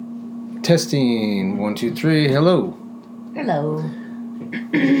Testing. 1, 2, 3. Hello. Hello.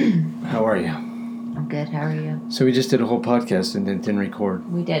 How are you? I'm good. How are you? So we just did a whole podcast and then didn't record.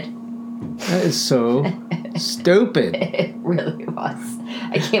 We did. That is so stupid. It really was.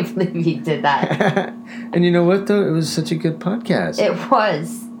 I can't believe you did that. And you know what, though? It was such a good podcast. It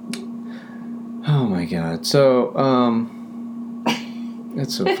was. Oh, my God. So,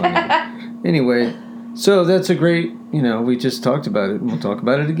 that's so funny. Anyway, so that's a great, we just talked about it, and we'll talk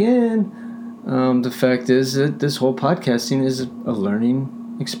about it again. The fact is that this whole podcasting is a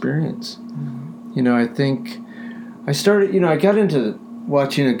learning experience. Mm-hmm. I think I started, I got into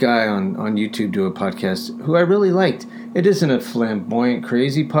watching a guy on YouTube do a podcast who I really liked. It isn't a flamboyant,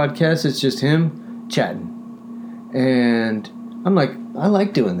 crazy podcast. It's just him chatting. And I'm like, I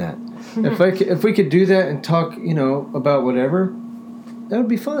like doing that. If we could do that and talk, about whatever, that would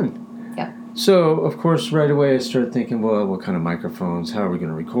be fun. Yeah. So, of course, right away I started thinking, well, what kind of microphones? How are we going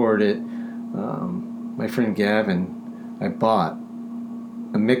to record it? My friend Gavin, I bought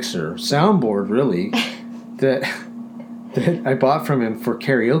a mixer, soundboard really, that I bought from him for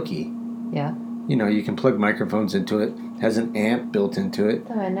karaoke. Yeah. You can plug microphones into it. Has an amp built into it.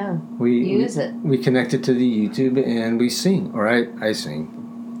 Oh, I know. We use it. We connect it to the YouTube and we sing. Or I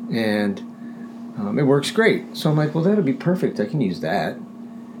sing. And it works great. So I'm like, well, that'll be perfect. I can use that.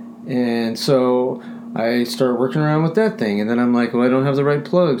 And so I started working around with that thing. And then I'm like, well, I don't have the right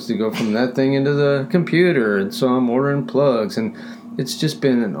plugs to go from that thing into the computer. And so I'm ordering plugs. And it's just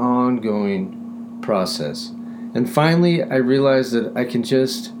been an ongoing process. And finally, I realized that I can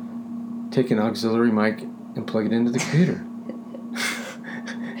just take an auxiliary mic and plug it into the computer.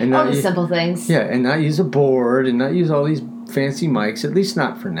 And all the simple things. Yeah, and not use a board and not use all these fancy mics, at least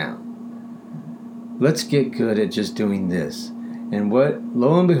not for now. Let's get good at just doing this. And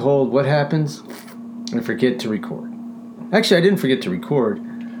lo and behold, what happens? I forget to record. Actually, I didn't forget to record.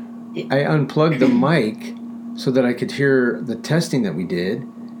 I unplugged the mic so that I could hear the testing that we did,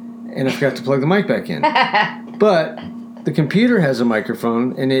 and I forgot to plug the mic back in. But the computer has a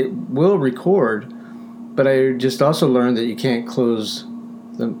microphone, and it will record, but I just also learned that you can't close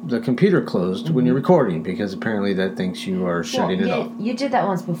the computer closed when you're recording, because apparently that thinks you are shutting it off. You did that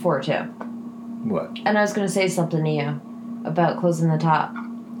once before, too. What? And I was going to say something to you about closing the top.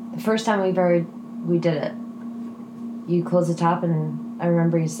 The first time we did it, you closed the top, and I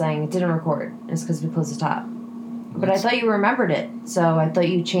remember you saying it didn't record. It's because we closed the top. But I thought you remembered it, so I thought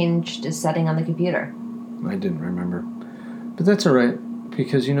you changed a setting on the computer. I didn't remember. But that's all right,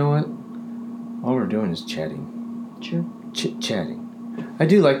 because you know what? All we're doing is chatting. True. Chit-chatting. I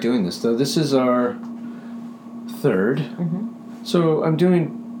do like doing this, though. This is our third. Mm-hmm. So I've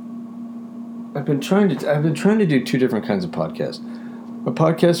been trying to do two different kinds of podcasts. A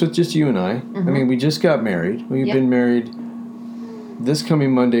podcast with just you and I. Mm-hmm. I mean, we just got married. We've been married. This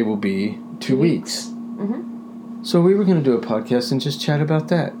coming Monday will be 2 weeks. Mm-hmm. So we were going to do a podcast and just chat about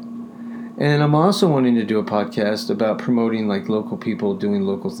that. And I'm also wanting to do a podcast about promoting like local people doing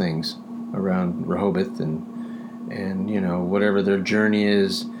local things around Rehoboth and whatever their journey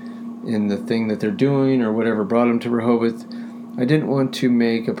is in the thing that they're doing or whatever brought them to Rehoboth. I didn't want to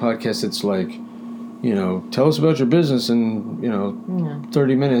make a podcast that's like, tell us about your business in,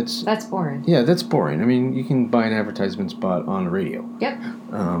 30 minutes. That's boring. Yeah, that's boring. I mean, you can buy an advertisement spot on the radio. Yep.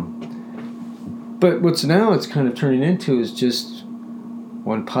 But what's now it's kind of turning into is just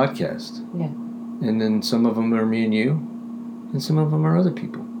one podcast. Yeah. And then some of them are me and you, and some of them are other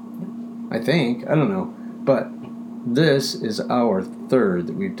people. Yep. I think. I don't know. But this is our third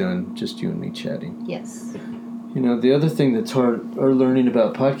that we've done, just you and me chatting. Yes. The other thing that's hard or learning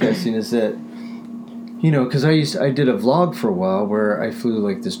about podcasting is that, because I did a vlog for a while where I flew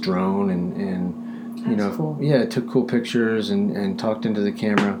like this drone and That's cool. Yeah, took cool pictures and talked into the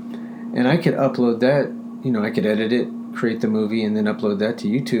camera. And I could upload that, I could edit it, create the movie, and then upload that to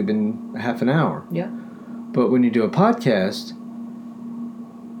YouTube in half an hour. Yeah. But when you do a podcast,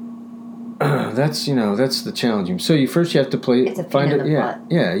 that's the challenging. So you first have to find it.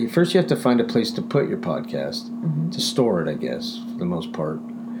 Yeah. You first have to find a place to put your podcast, to store it, I guess, for the most part,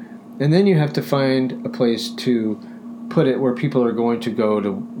 and then you have to find a place to put it where people are going to go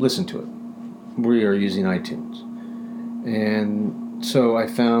to listen to it. We are using iTunes, and so I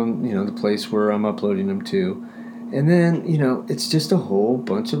found the place where I'm uploading them to. And then, it's just a whole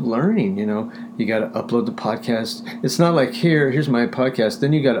bunch of learning, You got to upload the podcast. It's not like, here's my podcast.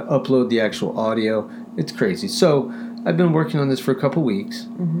 Then you got to upload the actual audio. It's crazy. So I've been working on this for a couple weeks.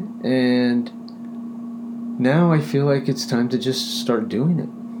 Mm-hmm. And now I feel like it's time to just start doing it.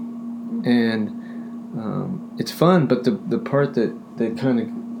 Mm-hmm. And it's fun, but the part that kind of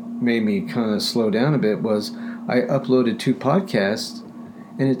made me kind of slow down a bit was I uploaded 2 podcasts.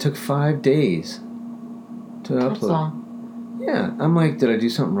 and it took 5 days to upload. That's long. Yeah, I'm like, did I do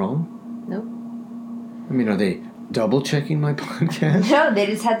something wrong? Nope. I mean, are they double checking my podcast? No, they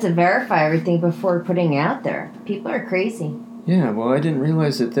just had to verify everything before putting it out there. People are crazy. Yeah, well, I didn't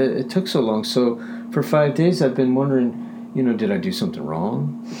realize that it took so long. So for 5 days, I've been wondering, did I do something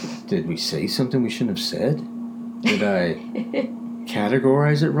wrong? Did we say something we shouldn't have said? Did I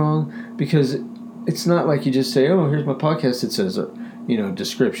categorize it wrong? Because it's not like you just say, oh, here's my podcast. It says,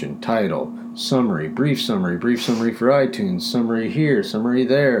 description, title, summary for iTunes, summary here, summary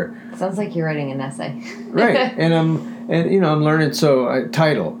there. Sounds like you're writing an essay. Right, and I'm learning. So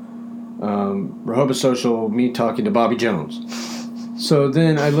title, Rehoboth Social, me talking to Bobby Jones. So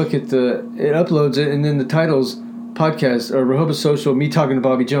then I look at it uploads it, and then the title's podcast, or Rehoboth Social, me talking to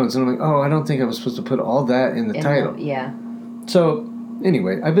Bobby Jones, and I'm like, oh, I don't think I was supposed to put all that in the title. Yeah. So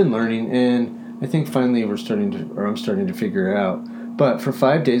anyway, I've been learning, and I think finally I'm starting to figure it out. But for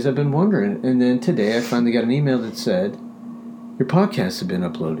 5 days I've been wondering, and then today I finally got an email that said, your podcast has been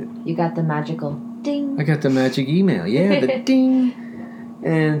uploaded. You got the magical ding. I got the magic email. Yeah, the ding.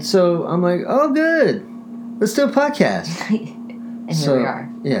 And so I'm like, oh, good. Let's do a podcast. And here we are.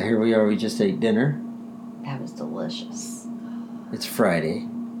 Yeah, here we are. We just ate dinner. That was delicious. It's Friday.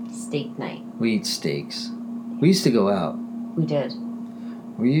 Steak night. We eat steaks. We used to go out. We did.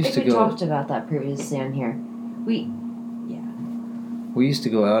 We talked about that previously on here. We used to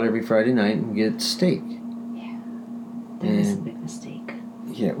go out every Friday night and get steak. Yeah. That was a big mistake.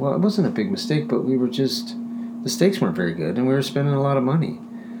 Yeah, well, it wasn't a big mistake, but the steaks weren't very good, and we were spending a lot of money.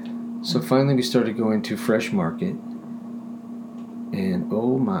 So finally we started going to Fresh Market, and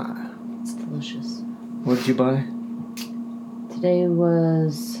oh my. It's delicious. What did you buy? Today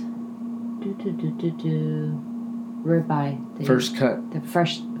was ribeye. First cut. The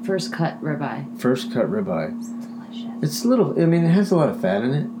first cut ribeye. First cut ribeye. It's delicious. It's it has a lot of fat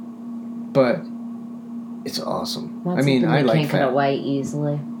in it, but it's awesome. Not I mean, I like can't fat. cut away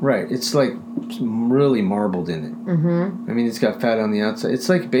easily. Right. It's like really marbled in it. Mm-hmm. I mean, it's got fat on the outside. It's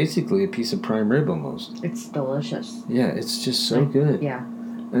like basically a piece of prime rib almost. It's delicious. Yeah, it's just so good. Yeah.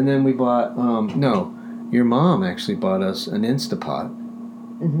 And then we bought, your mom actually bought us an Instapot,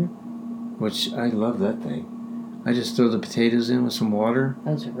 which I love that thing. I just throw the potatoes in with some water.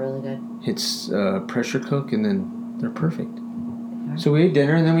 Those are really good. Hits pressure cook, and then they're perfect. So we ate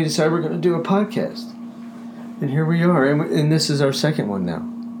dinner, and then we decided we're going to do a podcast. And here we are, and this is our second one now,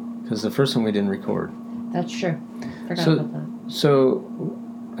 because the first one we didn't record. That's true. Forgot about that. So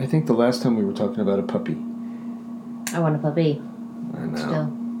I think the last time we were talking about a puppy. I want a puppy. I know.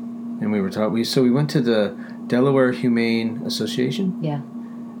 Still. And we went to the Delaware Humane Association. Yeah.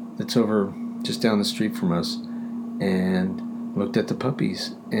 That's over just down the street from us, and looked at the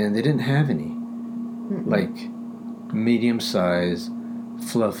puppies, and they didn't have any. Like medium-sized,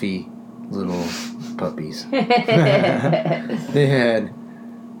 fluffy little puppies. They had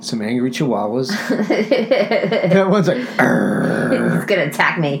some angry chihuahuas. That one's like, argh. He's gonna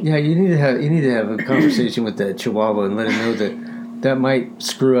attack me. Yeah, you need to have a conversation with that chihuahua and let him know that might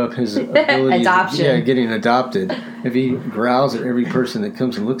screw up his ability adoption. Getting adopted if he growls at every person that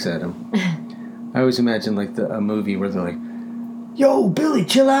comes and looks at him. I always imagine like a movie where they're like, "Yo, Billy,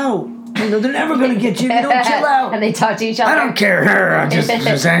 chill out. They're never gonna get you. You don't chill out." And they talk to each other. I don't care. I'm just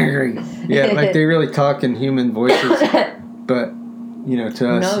angry. Yeah, like they really talk in human voices, but to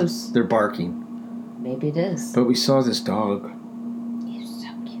us, they're barking. Maybe it is. But we saw this dog. He was so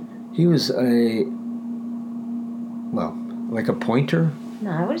cute. He was like a pointer.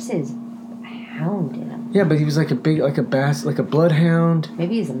 No, I would say he's a hound in him. Yeah, but he was like a bloodhound. Like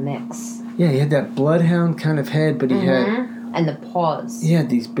Maybe he's a mix. Yeah, he had that bloodhound kind of head, but he had... And the paws. He had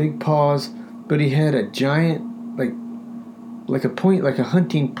these big paws, but he had a giant, like a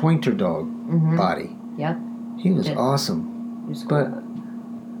hunting pointer dog body. Yep. He was awesome. He was but cool.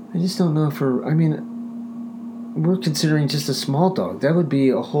 I just don't know if we're considering just a small dog. That would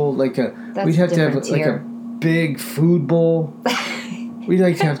be a whole, we'd have to have like a big food bowl. We'd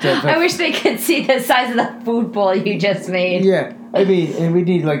like to have I wish they could see the size of the food bowl you just made. Yeah. I mean, and we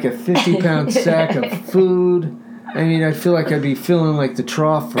need like a 50-pound sack of food. I mean, I feel like I'd be filling like the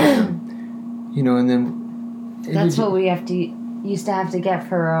trough for him. And then... That's what we used to have to get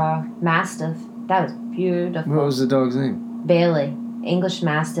for Mastiff. That was beautiful. What was the dog's name? Bailey. English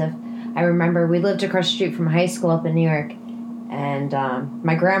Mastiff. I remember we lived across the street from high school up in New York. And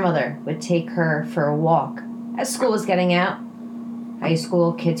my grandmother would take her for a walk. As school was getting out, high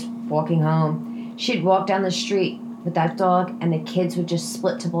school, kids walking home, she'd walk down the street with that dog, and the kids would just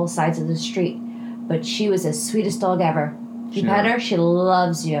split to both sides of the street. But she was the sweetest dog ever. You pet her, she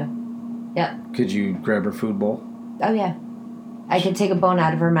loves you. Yep. Could you grab her food bowl? Oh, yeah. I could take a bone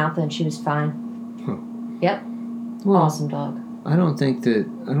out of her mouth and she was fine. Huh. Yep. Well, awesome dog. I don't think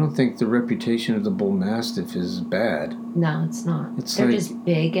the reputation of the Bull Mastiff is bad. No, it's not. They're just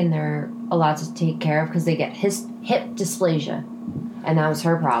big and they're a lot to take care of because they get hip dysplasia, and that was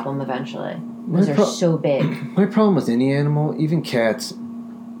her problem eventually. Because they're so big. My problem with any animal, even cats,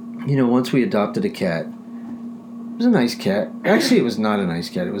 once we adopted a cat, it was a nice cat. Actually, it was not a nice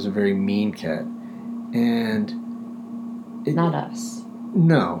cat. It was a very mean cat, and not us.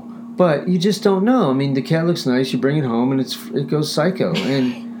 No. But you just don't know. I mean, the cat looks nice. You bring it home, and it goes psycho.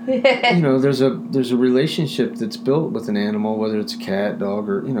 And there's a relationship that's built with an animal, whether it's a cat, dog,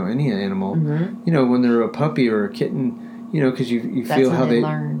 or any animal. Mm-hmm. When they're a puppy or a kitten, because you feel how they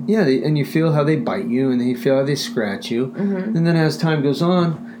learn. Yeah, and you feel how they bite you, and you feel how they scratch you. Mm-hmm. And then as time goes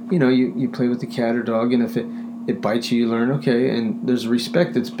on, you play with the cat or dog, and if it bites you, you learn and there's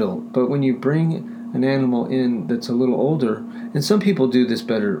respect that's built. But when you bring an animal in that's a little older, and some people do this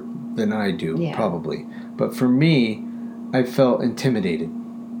better than I do, probably. But for me, I felt intimidated.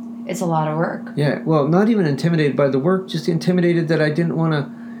 It's a lot of work. Yeah, well, not even intimidated by the work, just intimidated that I didn't want to,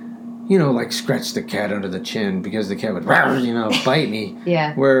 scratch the cat under the chin because the cat would, bite me.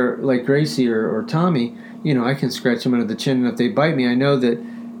 Yeah. Where, like Gracie or Tommy, I can scratch him under the chin, and if they bite me, I know that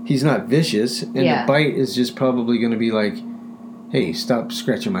he's not vicious, and the bite is just probably going to be like, hey, stop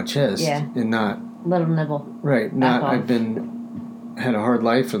scratching my chest, and not... Little nibble. Right, not, I've had a hard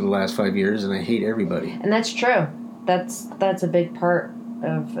life for the last 5 years, and I hate everybody. And that's true. That's a big part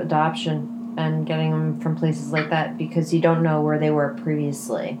of adoption and getting them from places like that because you don't know where they were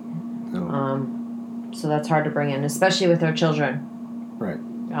previously. No. So that's hard to bring in, especially with our children. Right.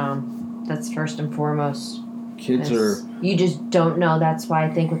 That's first and foremost. Kids are... You just don't know. That's why I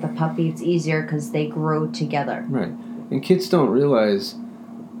think with a puppy it's easier because they grow together. Right. And kids don't realize,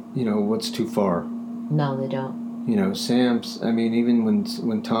 what's too far. No, they don't. Even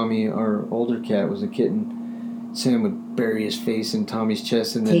when Tommy, our older cat, was a kitten, Sam would bury his face in Tommy's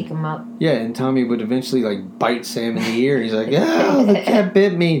chest and then... Take him up. Yeah, and Tommy would eventually, bite Sam in the ear. He's like, the cat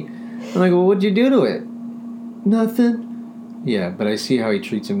bit me. I'm like, well, what'd you do to it? Nothing. Yeah, but I see how he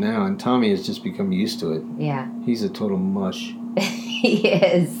treats him now, and Tommy has just become used to it. Yeah. He's a total mush. He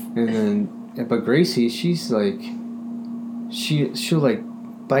is. But Gracie, she's like... She'll,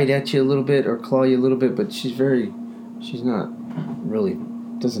 bite at you a little bit or claw you a little bit, but she's not really,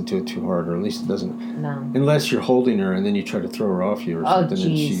 doesn't do it too hard, or at least it doesn't. No. Unless you're holding her and then you try to throw her off you or something,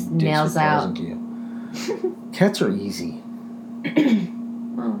 and she digs nails her claws out. into you. Cats are easy.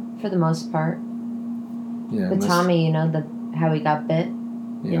 Well, for the most part. Yeah. With Tommy, how he got bit.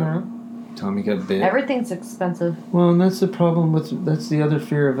 Yeah. Tommy got bit. Everything's expensive. Well, and that's the problem that's the other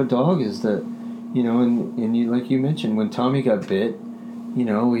fear of a dog is that, and you, like you mentioned, when Tommy got bit,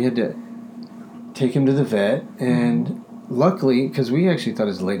 we had to take him to the vet, and luckily, because we actually thought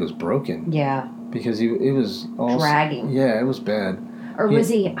his leg was broken. Yeah. Because it was all... Dragging. Yeah, it was bad. Or was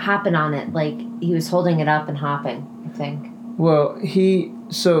he hopping on it? He was holding it up and hopping, I think. Well,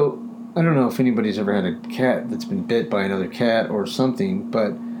 so, I don't know if anybody's ever had a cat that's been bit by another cat or something,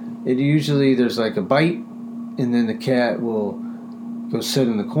 but it usually, there's a bite, and then the cat will go sit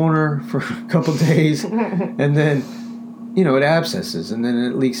in the corner for a couple days, and then... it abscesses, and then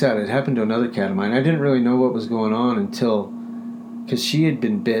it leaks out. It happened to another cat of mine. I didn't really know what was going on until... Because she had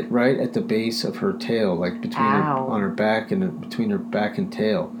been bit right at the base of her tail, on her back, and between her back and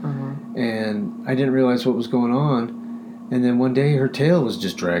tail. Uh-huh. And I didn't realize what was going on. And then one day her tail was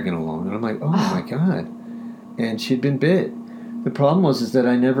just dragging along. And I'm like, oh my God. And she'd been bit. The problem was that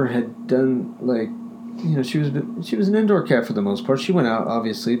I never had done, she was an indoor cat for the most part. She went out,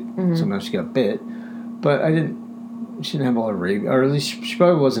 obviously. Mm-hmm. Somehow she got bit. But she didn't have all her rabies, or at least she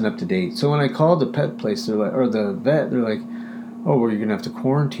probably wasn't up to date. So when I called the pet place, or the vet, they're like, oh, well, you're going to have to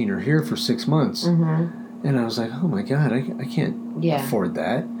quarantine her here for 6 months. Mm-hmm. And I was like, oh my God, I can't afford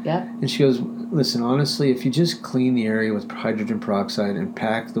that. Yeah. And she goes, listen, honestly, if you just clean the area with hydrogen peroxide and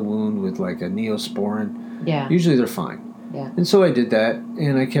pack the wound with a Neosporin, usually they're fine. Yeah. And so I did that,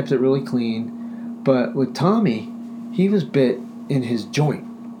 and I kept it really clean. But with Tommy, he was bit in his joint.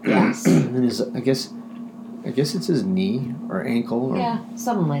 Yes. And I guess it's his knee or ankle. Or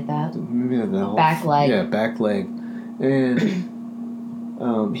something like that. Maybe the whole... Back leg. Yeah, back leg. And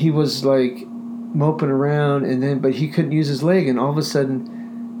he was moping around, but he couldn't use his leg, and all of a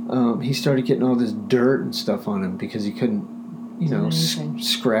sudden he started getting all this dirt and stuff on him because he couldn't,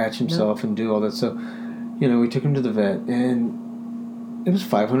 scratch himself and do all that. So, we took him to the vet, and it was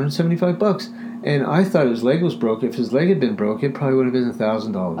 $575. And I thought his leg was broke. If his leg had been broke, it probably would have been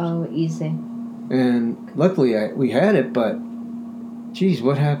 $1,000. Oh, easy. And luckily, we had it, but, geez,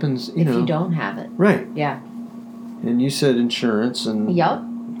 what happens, if you don't have it. Right. Yeah. And you said insurance, and yep,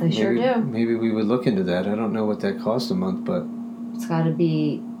 they sure do. Maybe we would look into that. I don't know what that costs a month, but it's got to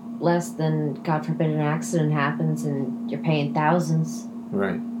be less than, God forbid, an accident happens and you're paying thousands.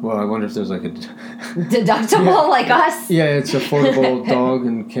 Right. Well, I wonder if there's like a deductible like us. Yeah, it's Affordable Dog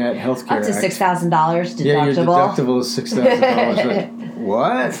and Cat Healthcare Up to $6,000 deductible. Yeah, your deductible is $6,000. Like,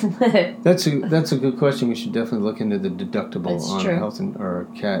 what? That's a good question. We should definitely look into the deductible on health or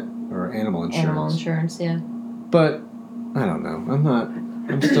cat or animal insurance. Animal insurance, yeah. But I don't know.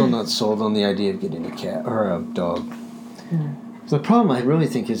 I'm still not sold on the idea of getting a cat or a dog. The problem I really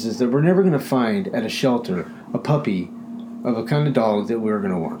think is that we're never going to find at a shelter a puppy of a kind of dog that we're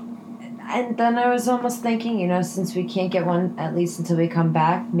going to want. And then I was almost thinking, since we can't get one, at least until we come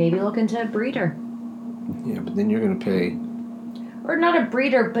back, maybe look into a breeder. Yeah, but then you're going to pay. Or not a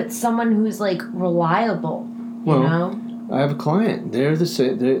breeder, but someone who's, reliable, I have a client. They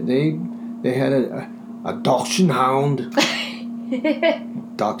had a Dachshund hound.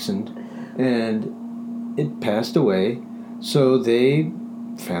 Dachshund. And it passed away. So they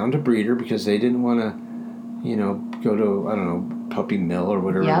found a breeder because they didn't want to, go to, I don't know, puppy mill or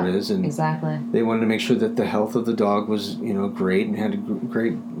whatever it is. And exactly. They wanted to make sure that the health of the dog was, great and had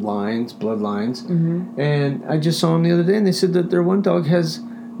great blood lines. Mm-hmm. And I just saw them the other day and they said that their one dog has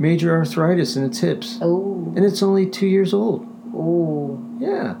major arthritis in its hips. Oh. And it's only 2 years old. Oh.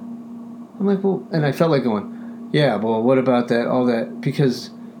 Yeah. I'm like, well, and I felt like going, yeah, well, what about that, all that?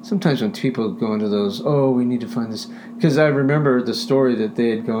 Because sometimes when people go into those, we need to find this. Because I remember the story that they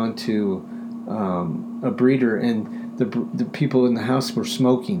had gone to a breeder and the people in the house were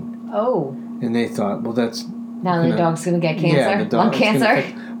smoking. Oh. And they thought, well, that's... Now the dog's going to get cancer? Yeah, the dog cancer?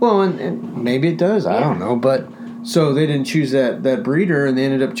 Well, and maybe it does. Yeah. I don't know. But so they didn't choose that breeder and they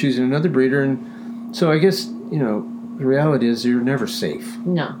ended up choosing another breeder. And so I guess, the reality is you're never safe.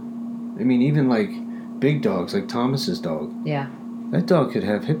 No. I mean, even big dogs, like Thomas's dog. Yeah. That dog could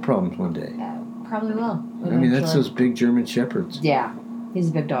have hip problems one day. Yeah, probably will. Eventually. I mean, that's those big German Shepherds. Yeah. He's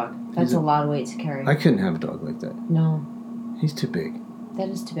a big dog. That's a lot of weight to carry. I couldn't have a dog like that. No. He's too big. That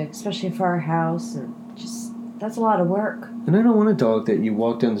is too big, especially for our house. And that's a lot of work. And I don't want a dog that you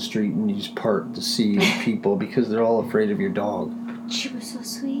walk down the street and you just part to see people because they're all afraid of your dog. She was so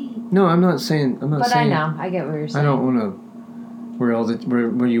sweet. No, I'm not saying... But I know. I get what you're saying. I don't want to...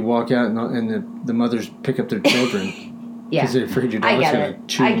 Where you walk out and the mothers pick up their children. Yeah. Because they're afraid your dog's going to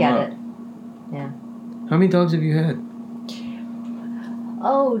chew them up. I get it. Yeah. How many dogs have you had?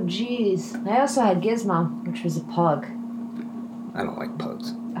 Oh, jeez. I also had Gizmo, which was a pug. I don't like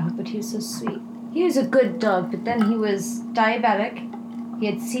pugs. Oh, but he was so sweet. He was a good dog, but then he was diabetic. He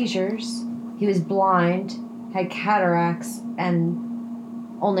had seizures. He was blind, had cataracts, and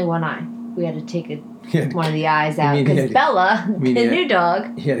only one eye. We had to take one of the eyes out because Bella, the new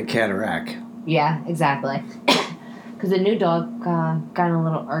dog... He had a cataract. Yeah, exactly. Because the new dog got in a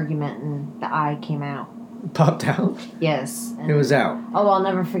little argument and the eye came out. Popped out? Yes. It was out. Oh, I'll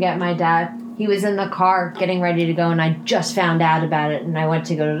never forget my dad. He was in the car getting ready to go, and I just found out about it. And I went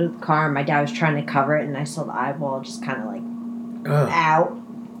to go to the car, and my dad was trying to cover it, and I saw the eyeball just kind of out.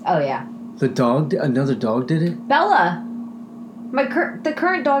 Oh, yeah. Another dog did it? Bella. The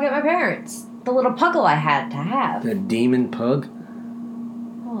current dog at my parents'. The little puggle I had to have. The demon pug?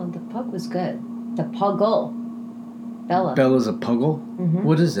 Oh, the pug was good. The puggle. Bella. Bella's a puggle? Mm-hmm.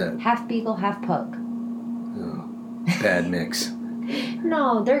 What is that? Half beagle, half pug. Oh, bad mix.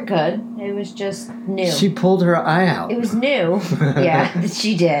 No, they're good. It was just new. She pulled her eye out. It was new. Yeah,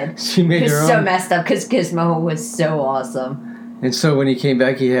 she did. She made her own. It was so messed up because Gizmo was so awesome. And so when he came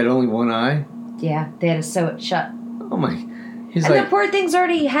back, he had only one eye? Yeah, they had to sew it shut. Oh, my... The poor thing's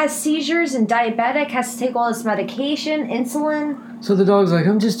already has seizures and diabetic, has to take all this medication, insulin. So the dog's like,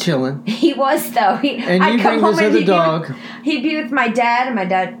 I'm just chilling. He was, though. I'd come home and he'd be with my dad, and my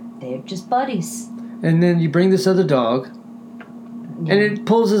dad, they're just buddies. And then you bring this other dog, and it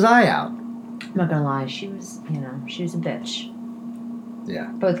pulls his eye out. I'm not gonna lie, she was a bitch. Yeah.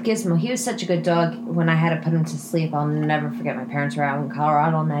 But with Gizmo, he was such a good dog. When I had to put him to sleep, I'll never forget my parents were out in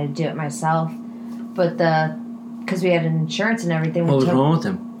Colorado, and I had to do it myself. But because we had insurance and everything. What was wrong with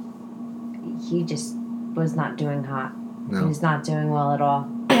him? He just was not doing hot. No. He was not doing well at all.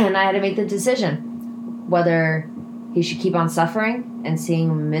 And I had to make the decision whether he should keep on suffering and seeing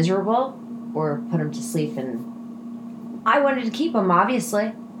him miserable or put him to sleep. And I wanted to keep him,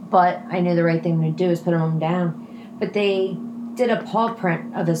 obviously, but I knew the right thing to do was put him down. But they did a paw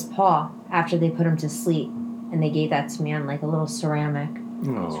print of his paw after they put him to sleep, and they gave that to me on a little ceramic.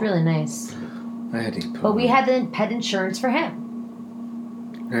 Oh. It's really nice. But we had the pet insurance for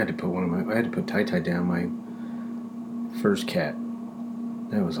him. I had to put Tai down, my first cat.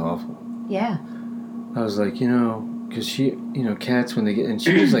 That was awful. Yeah. I was like, because she, cats when they get, and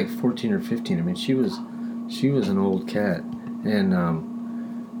she was like 14 or 15. I mean, she was an old cat, and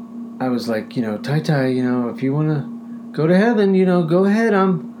I was like, Tai, if you want to go to heaven, go ahead.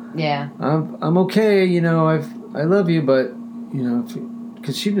 I'm okay. I love you, but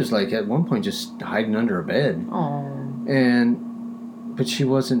because she was like at one point just hiding under a bed. Oh. But she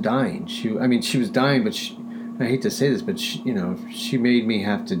wasn't dying. She was dying, but I hate to say this, but she made me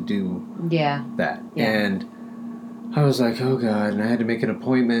have to do that. Yeah. And I was like, oh God, and I had to make an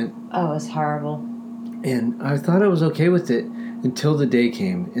appointment. Oh, it was horrible. And I thought I was okay with it until the day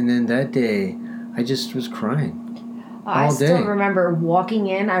came. And then that day, I just was crying. I still remember walking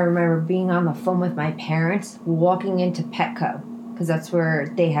in. I remember being on the phone with my parents, walking into Petco. Because that's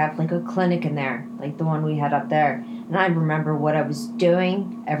where they have like a clinic in there, like the one we had up there. And I remember what I was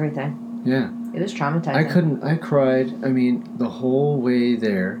doing, everything. Yeah. It was traumatizing. I cried, the whole way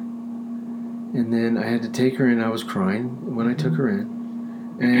there. And then I had to take her in. I was crying when I took her in.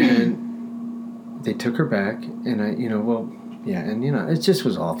 And they took her back. And it just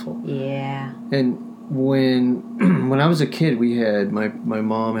was awful. Yeah. And when I was a kid, we had, my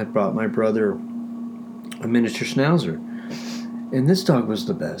mom had brought my brother a miniature schnauzer. And this dog was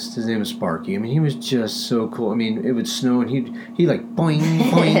the best. His name was Sparky. He was just so cool. It would snow, and he'd like boing,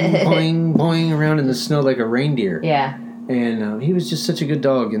 boing, boing, boing around in the snow like a reindeer. Yeah. And he was just such a good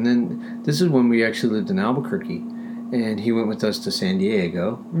dog. And then this is when we actually lived in Albuquerque. And he went with us to San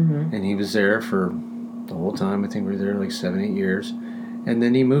Diego. Mm-hmm. And he was there for the whole time. I think we were there like 7-8 years. And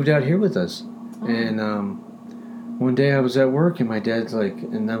then he moved out here with us. Oh. And one day I was at work, and my dad's like,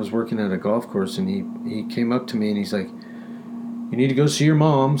 and I was working at a golf course, and he came up to me, and he's like, you need to go see your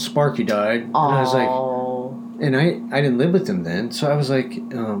mom. Sparky died. Aww. And I was like, and I didn't live with him then, so I was like,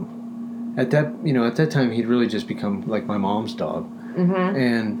 at that time he'd really just become like my mom's dog. Mm-hmm.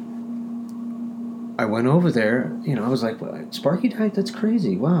 And I went over there. I was like, well, Sparky died. That's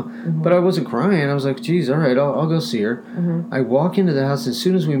crazy. Wow. Mm-hmm. But I wasn't crying. I was like, geez, all right, I'll go see her. Mm-hmm. I walk into the house. As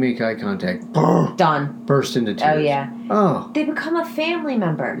soon as we make eye contact, done. Burst into tears. Oh yeah. Oh. They become a family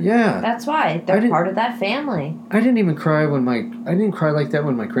member. Yeah. That's why they're part of that family. I didn't even cry I didn't cry like that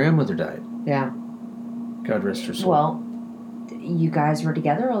when my grandmother died. Yeah. God rest her soul. Well, you guys were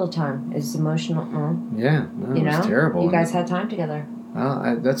together all the time. It's emotional. Yeah. No, it was terrible. You guys had time together.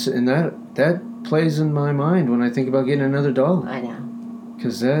 That plays in my mind when I think about getting another dog. I know.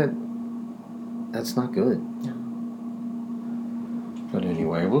 Because that's not good. No. But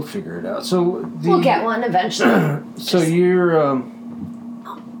anyway, we'll figure it out. So we'll get one eventually. So you're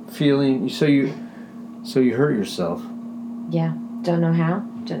feeling. So you hurt yourself. Yeah. Don't know how.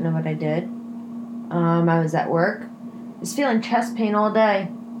 Don't know what I did. I was at work. I was feeling chest pain all day.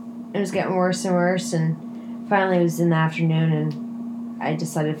 It was getting worse and worse, and finally it was in the afternoon, and I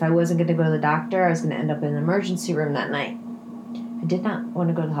decided if I wasn't going to go to the doctor, I was going to end up in the emergency room that night. I did not want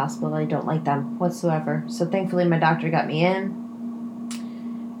to go to the hospital. I don't like them whatsoever. So thankfully my doctor got me in.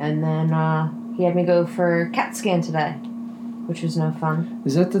 And then he had me go for a CAT scan today, which was no fun.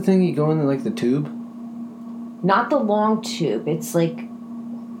 Is that the thing you go in like the tube? Not the long tube. It's like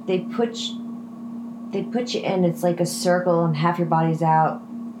they put you in. It's like a circle and half your body's out.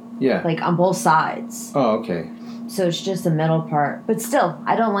 Yeah. Like on both sides. Oh, okay. So it's just the middle part. But still,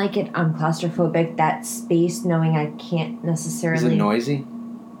 I don't like it. I'm claustrophobic. That space, knowing I can't necessarily... Is it noisy?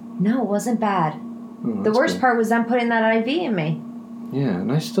 No, it wasn't bad. Oh, the worst part was them putting that IV in me. Yeah,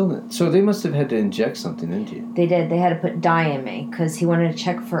 and I still... So they must have had to inject something into you. They did. They had to put dye in me because he wanted to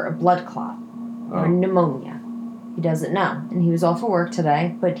check for a blood clot or pneumonia. He doesn't know. And he was off for work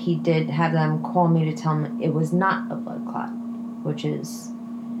today, but he did have them call me to tell me it was not a blood clot, which is,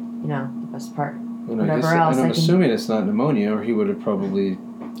 the best part. And I'm assuming it's not pneumonia, or he would have probably...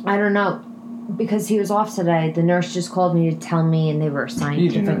 I don't know. Because he was off today, the nurse just called me to tell me, and they were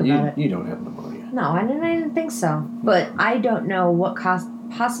scientific about it. You don't have pneumonia. No, I didn't think so. But I don't know what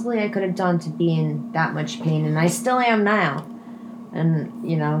possibly I could have done to be in that much pain, and I still am now. And,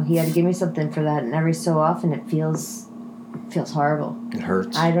 he had to give me something for that, and every so often it feels horrible. It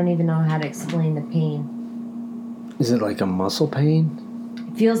hurts. I don't even know how to explain the pain. Is it like a muscle pain?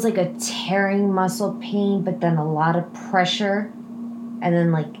 It feels like a tearing muscle pain, but then a lot of pressure. And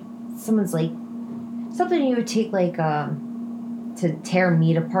then, like, someone's, like, something you would take, like, to tear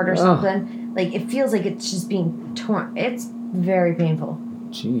meat apart or something. Like, it feels like it's just being torn. It's very painful.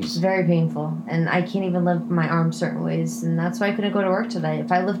 Jeez. Very painful. And I can't even lift my arm certain ways. And that's why I couldn't go to work today.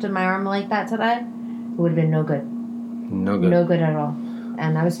 If I lifted my arm like that today, it would have been no good. No good. No good at all.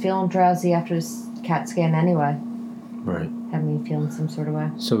 And I was feeling drowsy after this CAT scan anyway. Right. Had me feeling some sort of way.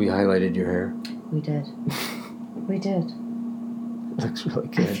 So we highlighted your hair? We did. We did. Looks really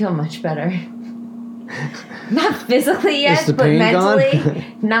good. I feel much better. Not physically yet, but mentally.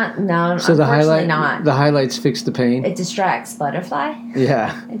 No, so unfortunately not. The highlights fix the pain? It distracts butterfly.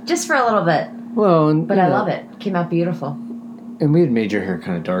 Yeah. Just for a little bit. Well, but I love it. Came out beautiful. And we had made your hair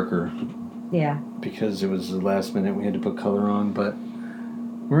kind of darker. Yeah. Because it was the last minute we had to put color on, but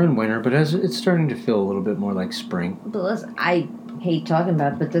we're in winter, but as it's starting to feel a little bit more like spring. But listen, I hate talking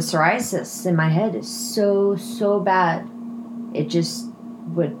about it, but the psoriasis in my head is so bad. It just,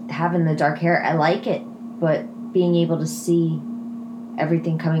 with having the dark hair, I like it, but being able to see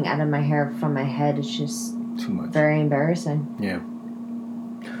everything coming out of my hair from my head is just too much. Very embarrassing. Yeah.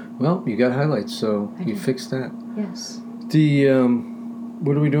 Well, you got highlights, so you fixed that. Yes.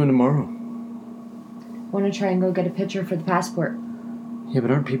 What are we doing tomorrow? Want to try and go get a picture for the passport. Yeah,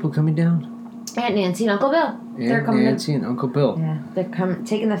 but aren't people coming down? Aunt Nancy and Uncle Bill. They're coming. Nancy and Uncle Bill. Yeah, they're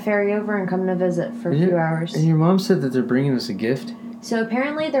taking the ferry over and coming to visit for a few hours. And your mom said that they're bringing us a gift? So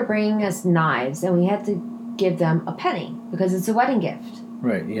apparently they're bringing us knives, and we have to give them a penny because it's a wedding gift.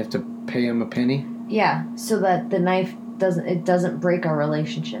 Right, you have to pay them a penny? Yeah, so that the knife doesn't break our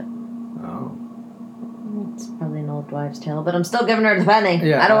relationship. Oh. It's probably an old wives' tale, but I'm still giving her the penny.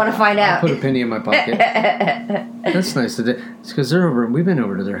 Yeah, I don't want to find out. I'll put a penny in my pocket. That's nice. It's because they're over. We've been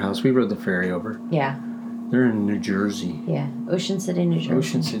over to their house. We rode the ferry over. Yeah. They're in New Jersey. Yeah, Ocean City, New Jersey.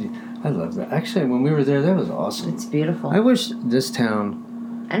 Ocean City. I love that. Actually, when we were there, that was awesome. It's beautiful. I wish this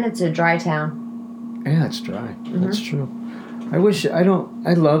town... And it's a dry town. Yeah, it's dry. Mm-hmm. That's true.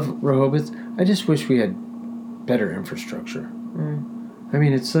 I love Rehoboth. I just wish we had better infrastructure. I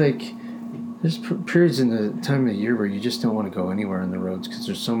mean, it's like... There's periods in the time of the year where you just don't want to go anywhere on the roads because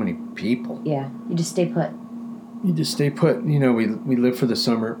there's so many people. Yeah, you just stay put. You just stay put. You know, we live for the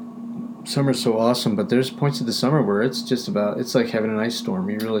summer. Summer's so awesome, but there's points of the summer where it's just about, it's like having an ice storm.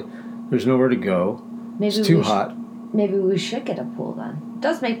 There's nowhere to go. It's too hot. Maybe we should get a pool then. It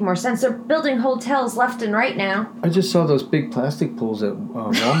does make more sense. They're building hotels left and right now. I just saw those big plastic pools at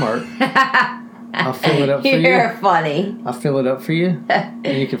Walmart. I'll fill it up for you. You're funny. I'll fill it up for you, and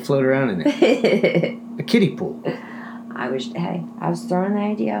you can float around in it. A kiddie pool. I was throwing the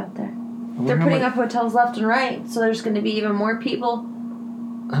idea out there. They're putting up hotels left and right, so there's going to be even more people.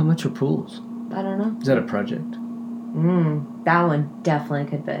 How much are pools? I don't know. Is that a project? That one definitely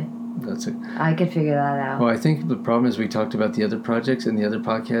could be. That's it. I could figure that out. Well, I think the problem is we talked about the other projects and the other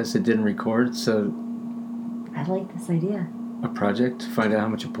podcasts that didn't record, so... I like this idea. A project to find out how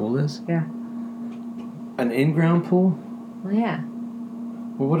much a pool is? Yeah. An in-ground pool? Well, yeah.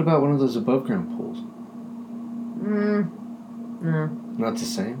 Well, what about one of those above-ground pools? No. Not the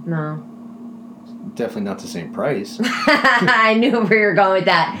same? No. Definitely not the same price. I knew where you were going with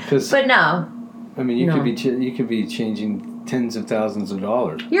that. But no. I mean, you could be changing tens of thousands of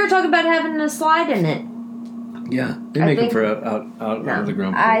dollars. You were talking about having a slide in it. Yeah, they make them for out of the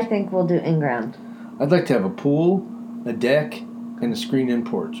ground pools. I think we'll do in-ground. I'd like to have a pool, a deck, and a screen-in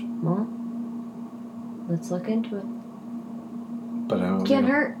porch. Well, let's look into it. But I don't Can't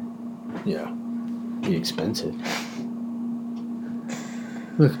hurt. Yeah. Be expensive.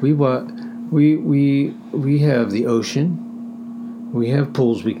 Look, we have the ocean. We have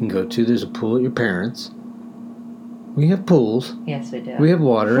pools we can go to. There's a pool at your parents'. We have pools. Yes, we do. We have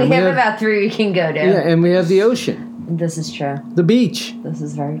water. We have about 3 we can go to. Yeah, and we have the ocean. This is true. The beach. This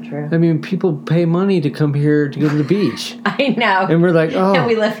is very true. I mean, people pay money to come here to go to the beach. I know. And we're like, oh. And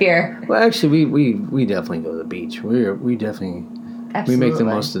we live here. Well, actually, we definitely go to the beach. We definitely... Absolutely. We make the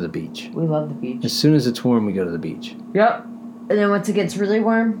most of the beach. We love the beach. As soon as it's warm, we go to the beach. Yep. And then once it gets really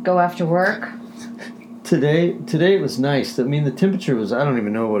warm, go after work. Today it was nice. I mean, the temperature was, I don't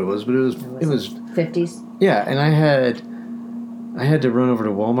even know what it was, but it was 50s. Yeah, and I had to run over to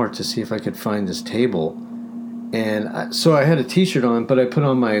Walmart to see if I could find this table. And so I had a t-shirt on, but I put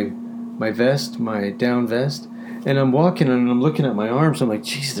on my vest, my down vest, and I'm walking and I'm looking at my arms. I'm like,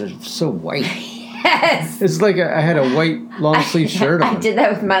 geez, they're so white. Yes. It's like I had a white long sleeve shirt on. I did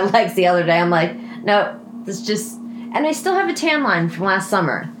that with my legs the other day. I'm like, no, this just... And I still have a tan line from last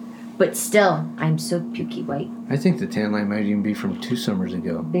summer. But still, I'm so pukey white. I think the tan line might even be from 2 summers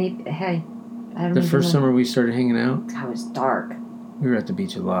ago. Babe, hey. I don't the first summer we started hanging out? I was dark. We were at the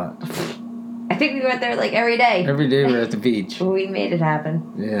beach a lot. I think we went there like every day. Every day we were at the beach. We made it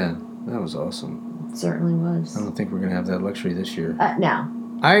happen. Yeah, that was awesome. It certainly was. I don't think we're going to have that luxury this year. No.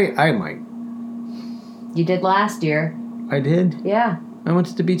 I might. You did last year. I did? Yeah. I went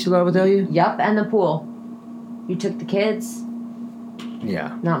to the beach a lot without you? Yup, and the pool. You took the kids.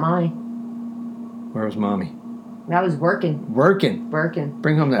 Yeah. Not mommy. Where was mommy? I was working. Working?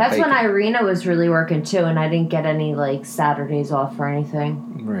 Bring home that That's bacon. when Irina was really working too, and I didn't get any, like, Saturdays off or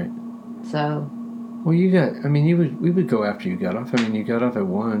anything. Right. So, Well, we would go after you got off. I mean, you got off at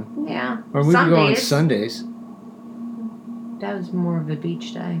 1. Yeah. Or we would go on Sundays. That was more of a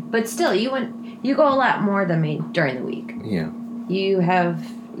beach day. But still, you go a lot more than me during the week. Yeah. You have,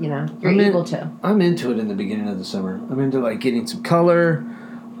 you're able to. I'm into it in the beginning of the summer. I'm into, like, getting some color.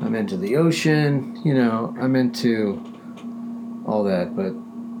 I'm into the ocean. I'm into all that. But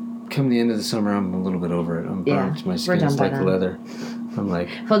come the end of the summer, I'm a little bit over it. I'm burnt. My skin's like leather. I'm like...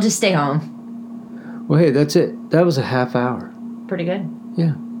 Well, just stay home. Well, hey, that's it. That was a half hour. Pretty good.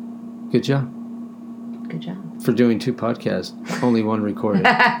 Yeah. Good job. Good job. For doing 2 podcasts. Only 1 recorded.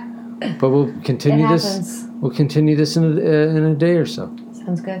 But we'll continue this. We'll continue this in a day or so.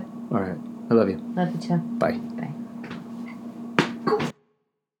 Sounds good. All right. I love you. Love you too. Bye. Bye.